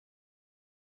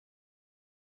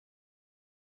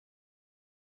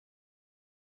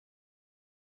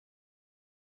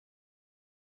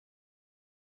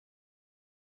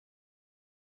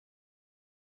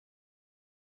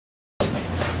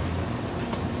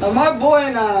Now my boy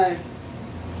and I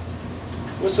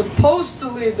were supposed to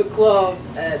leave the club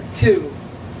at 2.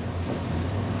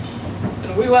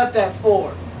 And we left at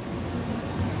 4.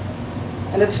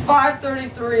 And it's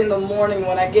 5:33 in the morning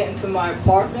when I get into my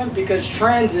apartment because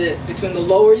transit between the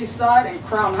Lower East Side and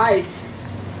Crown Heights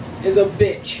is a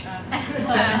bitch.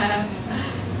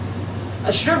 I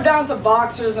stripped down to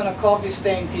boxers and a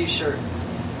coffee-stained t-shirt.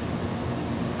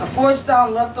 I forced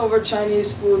down leftover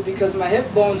Chinese food because my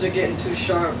hip bones are getting too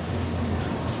sharp.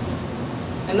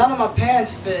 And none of my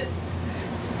pants fit.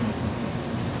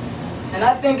 And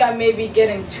I think I may be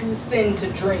getting too thin to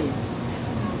dream.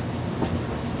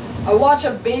 I watch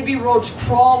a baby roach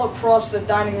crawl across the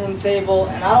dining room table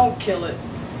and I don't kill it.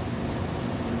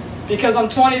 Because I'm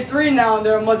 23 now and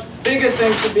there are much bigger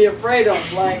things to be afraid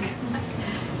of, like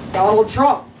Donald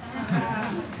Trump.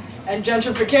 And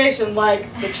gentrification, like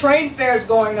the train fares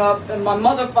going up and my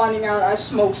mother finding out I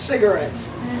smoke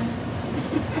cigarettes.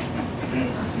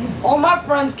 All my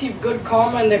friends keep good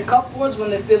karma in their cupboards when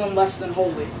they're feeling less than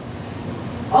holy.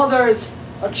 Others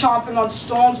are chomping on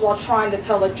storms while trying to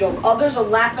tell a joke. Others are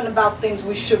laughing about things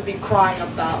we should be crying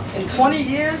about. In 20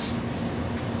 years,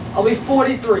 I'll be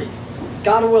 43,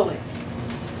 God willing.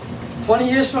 20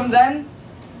 years from then,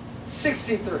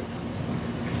 63.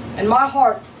 And my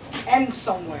heart ends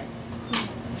somewhere.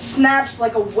 Snaps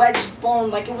like a wedged bone,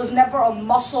 like it was never a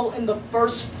muscle in the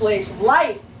first place.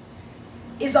 Life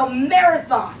is a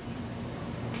marathon.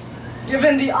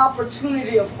 Given the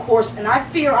opportunity, of course, and I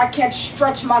fear I can't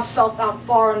stretch myself out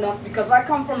far enough because I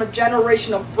come from a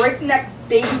generation of breakneck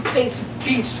baby-faced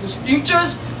beasts whose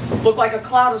futures look like a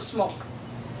cloud of smoke.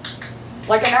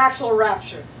 Like an actual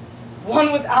rapture.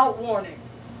 One without warning.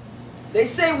 They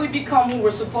say we become who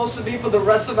we're supposed to be for the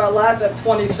rest of our lives at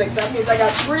 26. That means I got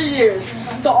 3 years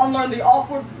to unlearn the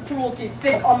awkward cruelty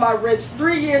thick on my ribs.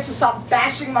 3 years to stop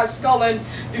bashing my skull in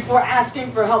before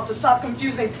asking for help. To stop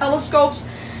confusing telescopes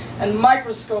and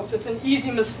microscopes. It's an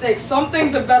easy mistake. Some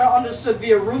things are better understood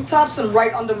via rooftops than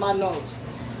right under my nose.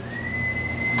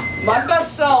 My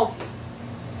best self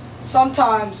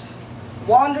sometimes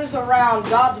wanders around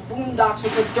God's boondocks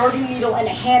with a dirty needle and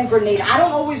a hand grenade. I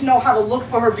don't always know how to look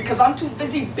for her because I'm too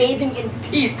busy bathing in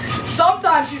teeth.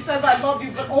 Sometimes she says I love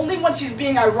you, but only when she's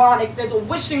being ironic. There's a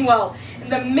wishing well in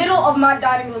the middle of my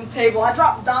dining room table. I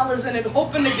drop dollars in it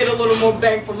hoping to get a little more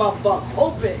bang for my buck.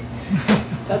 Hoping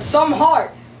that some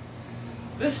heart,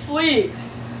 this sleeve,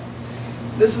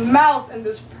 this mouth, and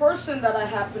this person that I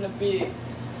happen to be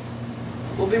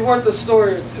will be worth a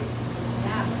story or two.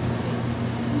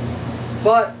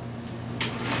 But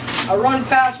I run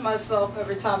past myself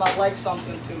every time I like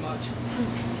something too much.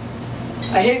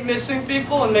 I hate missing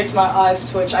people. It makes my eyes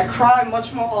twitch. I cry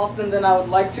much more often than I would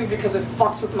like to because it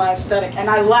fucks with my aesthetic. And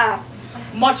I laugh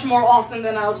much more often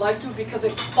than I would like to because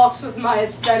it fucks with my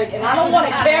aesthetic. And I don't want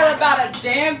to care about a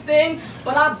damn thing,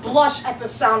 but I blush at the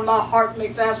sound my heart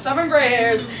makes. I have 7 gray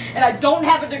hairs, and I don't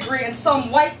have a degree, and some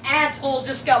white asshole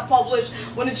just got published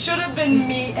when it should have been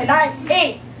me, and I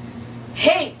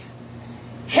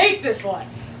hate this life.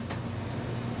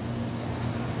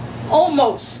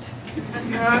 Almost.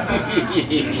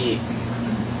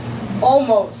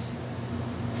 Almost.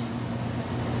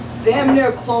 Damn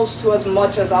near close to as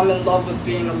much as I'm in love with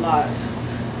being alive.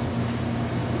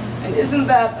 And isn't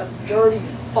that a dirty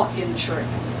fucking trick?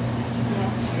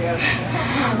 Yeah.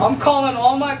 I'm calling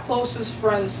all my closest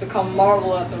friends to come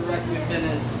marvel at the wreck we've been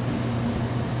in.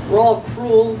 We're all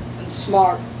cruel and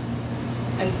smart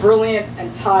and brilliant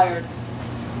and tired.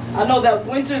 I know that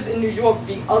winters in New York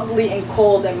be ugly and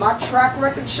cold, and my track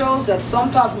record shows that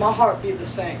sometimes my heart be the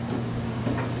same.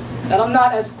 That I'm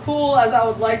not as cool as I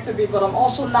would like to be, but I'm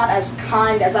also not as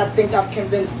kind as I think I've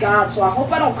convinced God. So I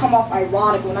hope I don't come off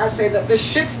ironic when I say that this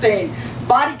shit-stained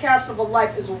body cast of a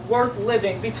life is worth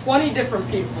living. Be 20 different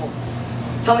people,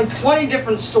 telling 20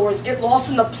 different stories, get lost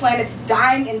in the planets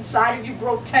dying inside of you,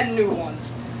 grow 10 new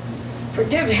ones.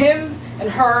 Forgive him and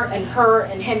her and her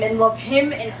and him, and love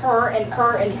him and her and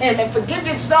her and him, and forgive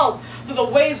yourself for the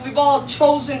ways we've all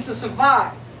chosen to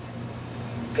survive.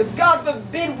 Because God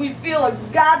forbid we feel a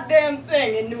goddamn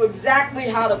thing and knew exactly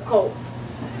how to cope.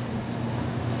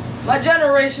 My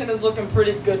generation is looking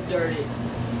pretty good dirty.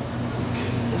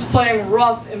 It's playing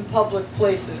rough in public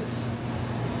places.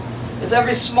 It's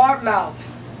every smart mouth,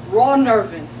 raw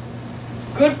nerving,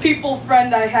 good people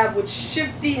friend I have with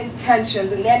shifty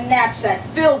intentions and their knapsack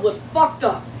filled with fucked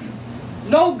up,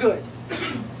 no good,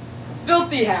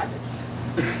 filthy habits.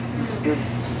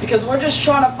 Because we're just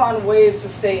trying to find ways to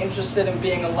stay interested in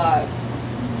being alive.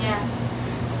 Yeah.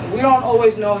 And we don't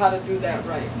always know how to do that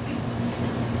right.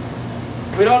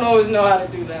 We don't always know how to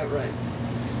do that right.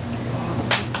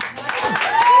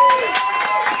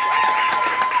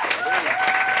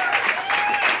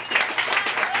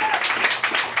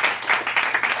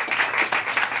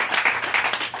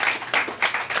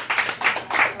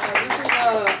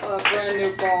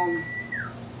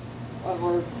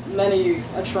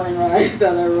 train ride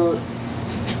that I wrote.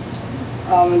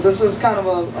 And this is kind of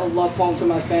a love poem to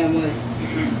my family.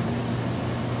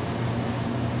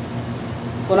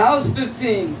 When I was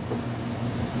 15,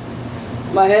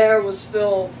 my hair was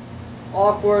still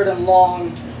awkward and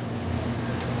long,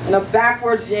 and a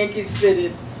backwards Yankees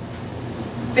fitted,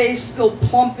 face still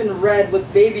plump and red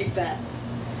with baby fat,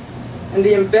 and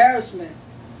the embarrassment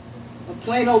of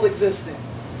plain old existing.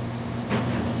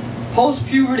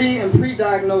 Post-puberty and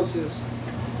pre-diagnosis.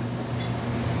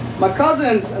 My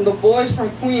cousins and the boys from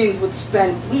Queens would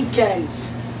spend weekends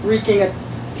wreaking a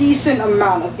decent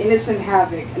amount of innocent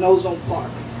havoc in Ozone Park.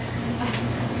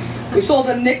 We sold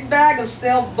a nick bag of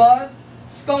stale bud,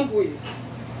 skunk weed,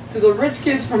 to the rich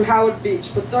kids from Howard Beach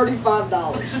for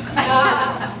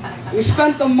 $35. We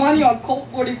spent the money on Colt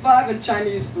 45 and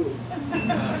Chinese food.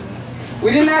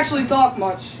 We didn't actually talk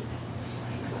much.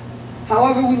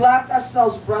 However, we laughed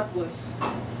ourselves breathless,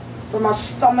 from our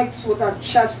stomachs with our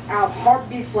chests out,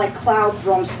 heartbeats like cloud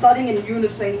drums, thudding in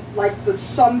unison like the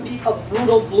sunbeat of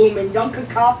brutal bloom and young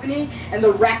cacophony and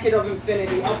the racket of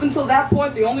infinity. Up until that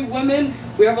point, the only women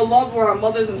we ever loved were our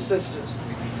mothers and sisters.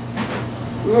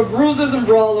 We were bruisers and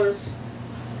brawlers,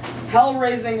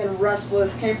 hell-raising and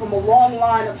restless, came from a long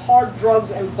line of hard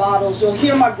drugs and bottles. You'll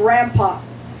hear my grandpa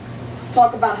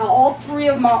talk about how all three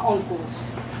of my uncles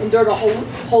endured a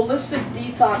holistic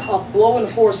detox of blowing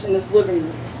horse in his living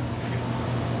room.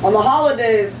 On the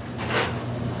holidays,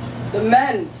 the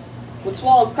men would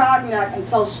swallow cognac and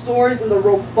tell stories in the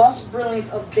robust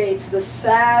brilliance of day to the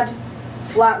sad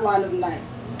flat line of night.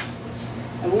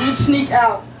 And we would sneak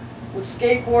out with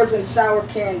skateboards and sour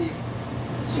candy,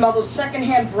 smell of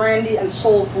secondhand brandy and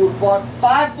soul food, bought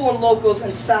 5 Four Locos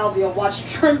and salvia, watched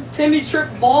Timmy trip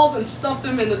balls and stuffed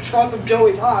them in the trunk of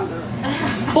Joey's Honda.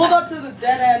 Pulled up to the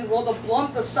dead end, rolled a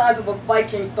blunt the size of a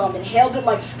Viking thumb, inhaled it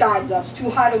like sky dust, too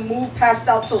high to move, passed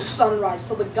out till sunrise,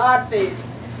 till the god fades,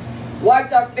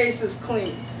 wiped our faces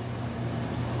clean.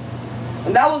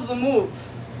 And that was the move.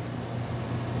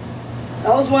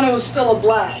 That was when it was still a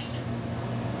blast.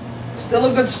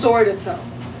 Still a good story to tell.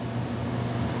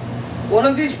 One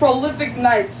of these prolific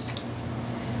nights,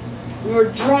 we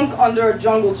were drunk under a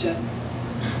jungle gym.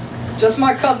 Just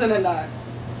my cousin and I.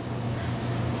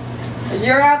 A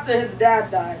year after his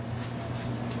dad died,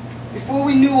 before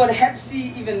we knew what Hep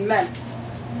C even meant,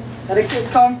 that it could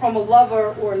come from a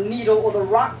lover or a needle or the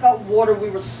rock gut water we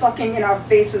were sucking in our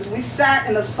faces, we sat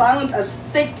in a silence as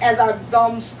thick as our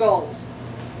dumb skulls.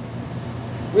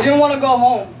 We didn't want to go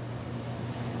home.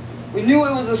 We knew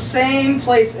it was the same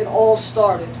place it all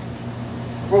started,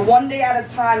 where one day at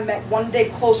a time meant one day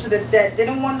closer to death.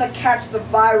 Didn't want to catch the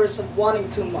virus of wanting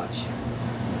too much,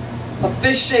 of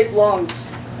fish-shaped lungs.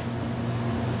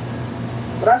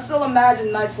 But I still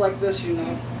imagine nights like this, you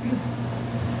know.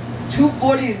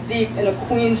 240s deep in a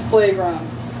Queens playground,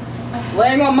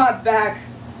 laying on my back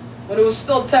when it was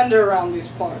still tender around these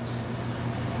parts.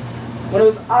 When it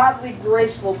was oddly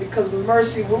graceful because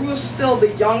mercy, we were still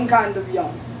the young kind of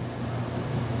young.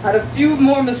 Had a few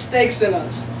more mistakes in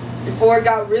us before it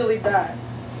got really bad.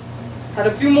 Had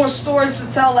a few more stories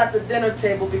to tell at the dinner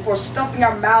table before stuffing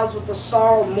our mouths with the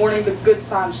sorrow of mourning the good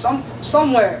times.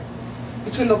 Somewhere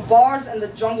between the bars and the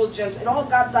jungle gyms, it all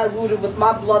got diluted with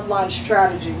my bloodline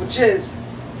strategy, which is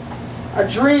our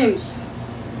dreams,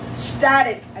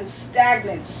 static and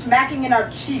stagnant, smacking in our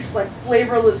cheeks like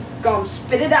flavorless gum,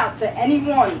 spit it out to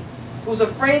anyone who's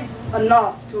afraid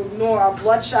enough to ignore our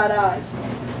bloodshot eyes,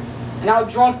 and how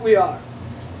drunk we are,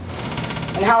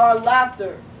 and how our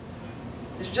laughter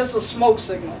is just a smoke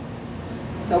signal,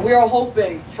 that we are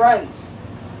hoping, friends,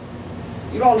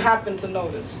 you don't happen to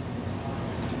notice.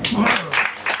 This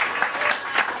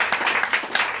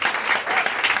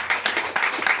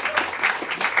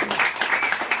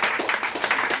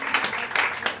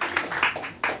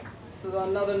is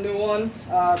another new one.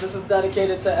 This is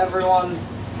dedicated to everyone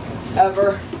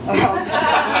ever.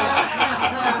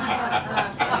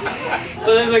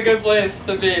 So this is a good place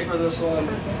to be for this one.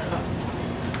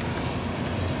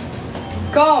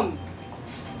 Come,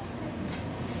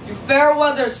 you fair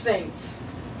weather saints,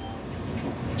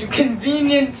 you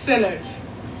convenient sinners.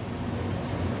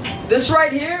 This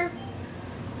right here,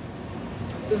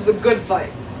 this is a good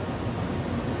fight.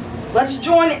 Let's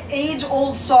join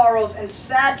age-old sorrows and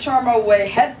sad charm our way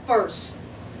head first,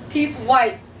 teeth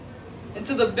white,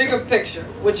 into the bigger picture,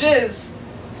 which is,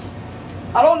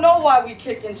 I don't know why we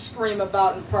kick and scream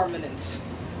about impermanence.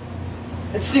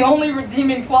 It's the only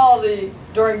redeeming quality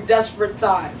during desperate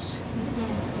times.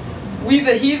 We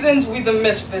the heathens, we the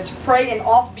misfits, pray in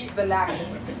offbeat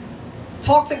vernacular.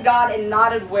 Talk to God in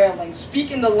knotted wailing,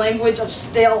 speak in the language of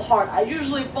stale heart. I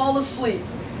usually fall asleep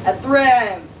at 3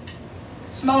 a.m.,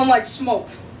 smelling like smoke,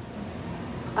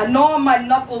 I gnaw on my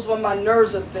knuckles when my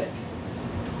nerves are thick,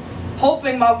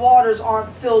 hoping my waters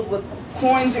aren't filled with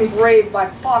coins engraved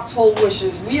by foxhole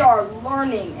wishes. We are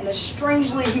learning in a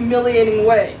strangely humiliating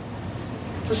way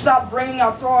to stop bringing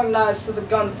our throwing knives to the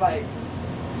gunfight.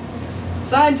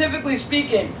 Scientifically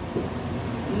speaking,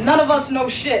 none of us know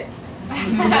shit,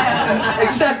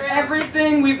 except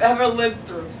everything we've ever lived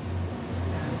through.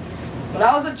 When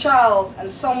I was a child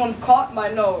and someone caught my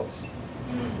nose,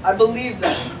 I believed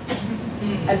them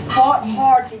and fought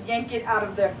hard to yank it out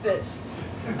of their fist.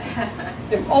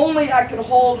 If only I could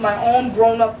hold my own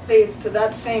grown-up faith to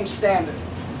that same standard.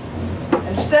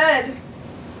 Instead,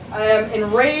 I am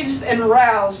enraged and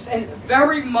roused and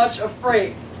very much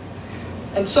afraid.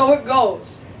 And so it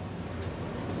goes.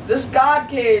 This God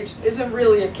cage isn't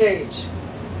really a cage,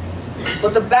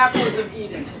 but the backwards of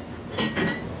Eden.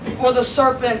 Before the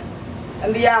serpent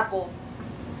and the apple.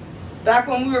 Back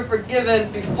when we were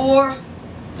forgiven before,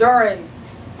 during,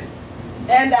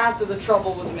 and after the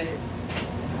trouble was made.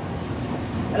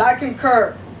 And I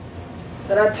concur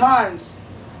that at times,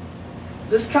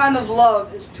 this kind of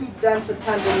love is too dense a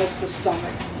tenderness to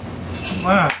stomach.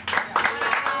 Wow.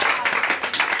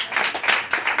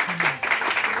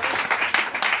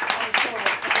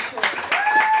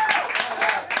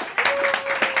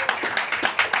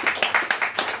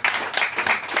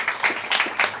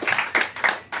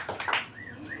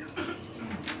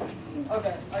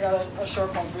 Okay, I got a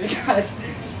short poem for you guys.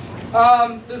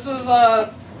 This is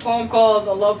a poem called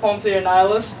A Love Poem to Your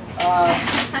Nihilist.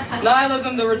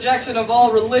 Nihilism, the rejection of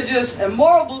all religious and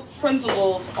moral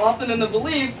principles, often in the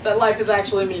belief that life is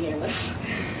actually meaningless.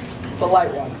 It's a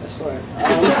light one, I swear.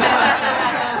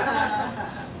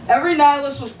 Every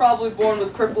nihilist was probably born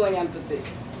with crippling empathy.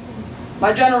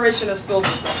 My generation is filled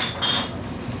with them.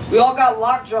 We all got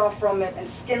lockjaw from it and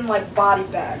skinned like body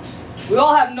bags. We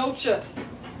all have no chip.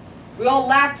 We all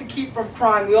laugh to keep from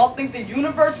crying. We all think the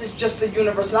universe is just a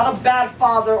universe, not a bad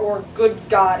father or a good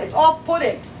God. It's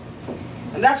off-putting.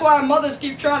 And that's why our mothers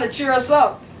keep trying to cheer us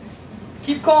up.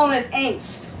 Keep calling it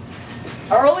angst.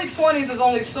 Our early 20s is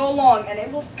only so long, and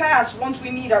it will pass once we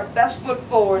need our best foot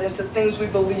forward into things we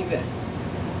believe in.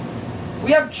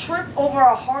 We have tripped over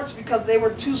our hearts because they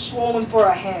were too swollen for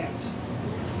our hands.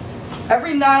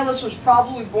 Every nihilist was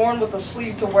probably born with a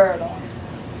sleeve to wear it on.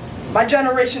 My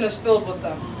generation is filled with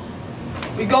them.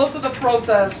 We go to the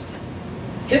protest,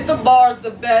 hit the bars,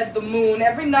 the bed, the moon.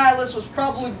 Every nihilist was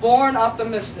probably born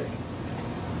optimistic.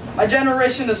 My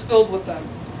generation is filled with them.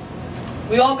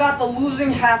 We all got the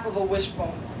losing half of a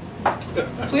wishbone.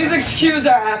 Please excuse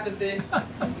our apathy.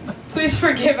 Please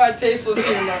forgive our tasteless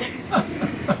humor.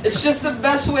 It's just the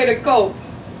best way to cope.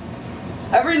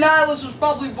 Every nihilist was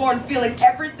probably born feeling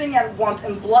everything at once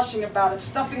and blushing about it,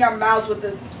 stuffing our mouths with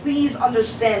it. Please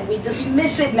understand, we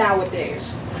dismiss it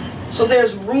nowadays. So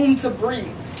there's room to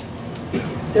breathe.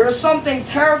 There is something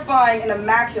terrifying and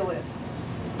immaculate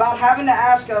about having to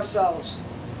ask ourselves,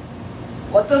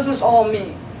 what does this all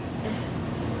mean?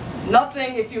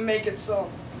 Nothing if you make it so.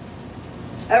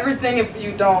 Everything if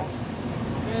you don't.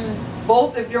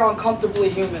 Both if you're uncomfortably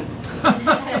human.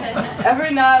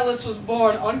 Every nihilist was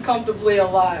born uncomfortably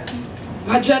alive.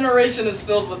 My generation is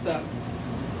filled with them.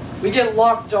 We get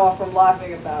lockjaw from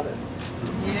laughing about it.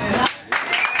 Yeah.